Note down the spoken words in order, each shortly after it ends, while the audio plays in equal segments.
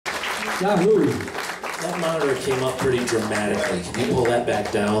Yahoo! That monitor came up pretty dramatically. Can you pull that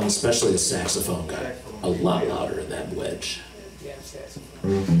back down? Especially the saxophone got a lot louder in that wedge.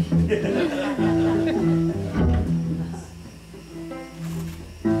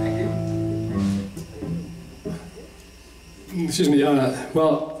 Excuse me,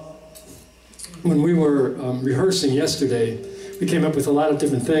 well, when we were rehearsing yesterday, we came up with a lot of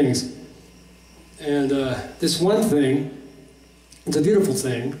different things. And this one thing, it's a beautiful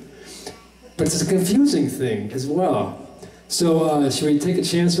thing, but it's a confusing thing as well. So should we take a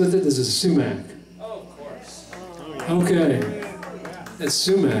chance with it? This is sumac. Oh, of course. Okay, that's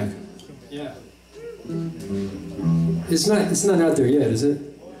sumac. Yeah. It's not out there yet, is it?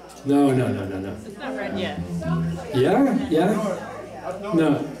 No. It's not red yet. Yeah? Yeah?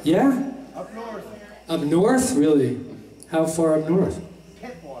 No. Yeah? Up north. Up north? Really? How far up north?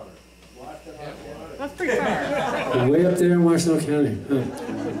 That's pretty far. Way up there in Washington County. Huh.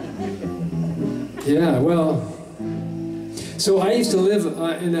 Yeah, well, so I used to live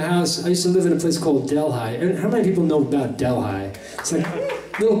in a house, I used to live in a place called Delhi. And how many people know about Delhi? It's like a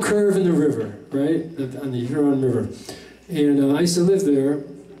little curve in the river, right? On the Huron River. And I used to live there,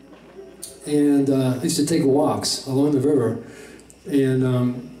 and I used to take walks along the river. And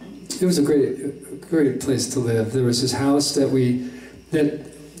it was a great place to live. There was this house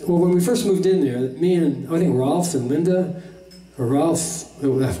well, when we first moved in there, me and, I think Rolf and Linda, or Rolf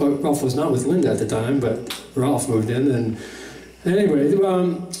was not with Linda at the time, but Rolf moved in, and anyway,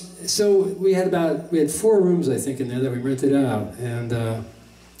 so we had 4 rooms, I think, in there that we rented out, and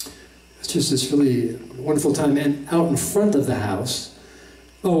it's just this really wonderful time. And out in front of the house,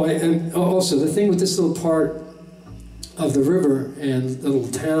 and also the thing with this little part of the river and the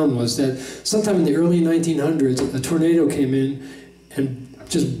little town was that sometime in the early 1900s, a tornado came in and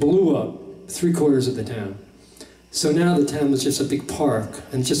just blew up 3/4 of the town. So now the town was just a big park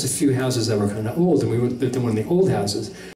and just a few houses that were kind of old, and we lived in one of the old houses.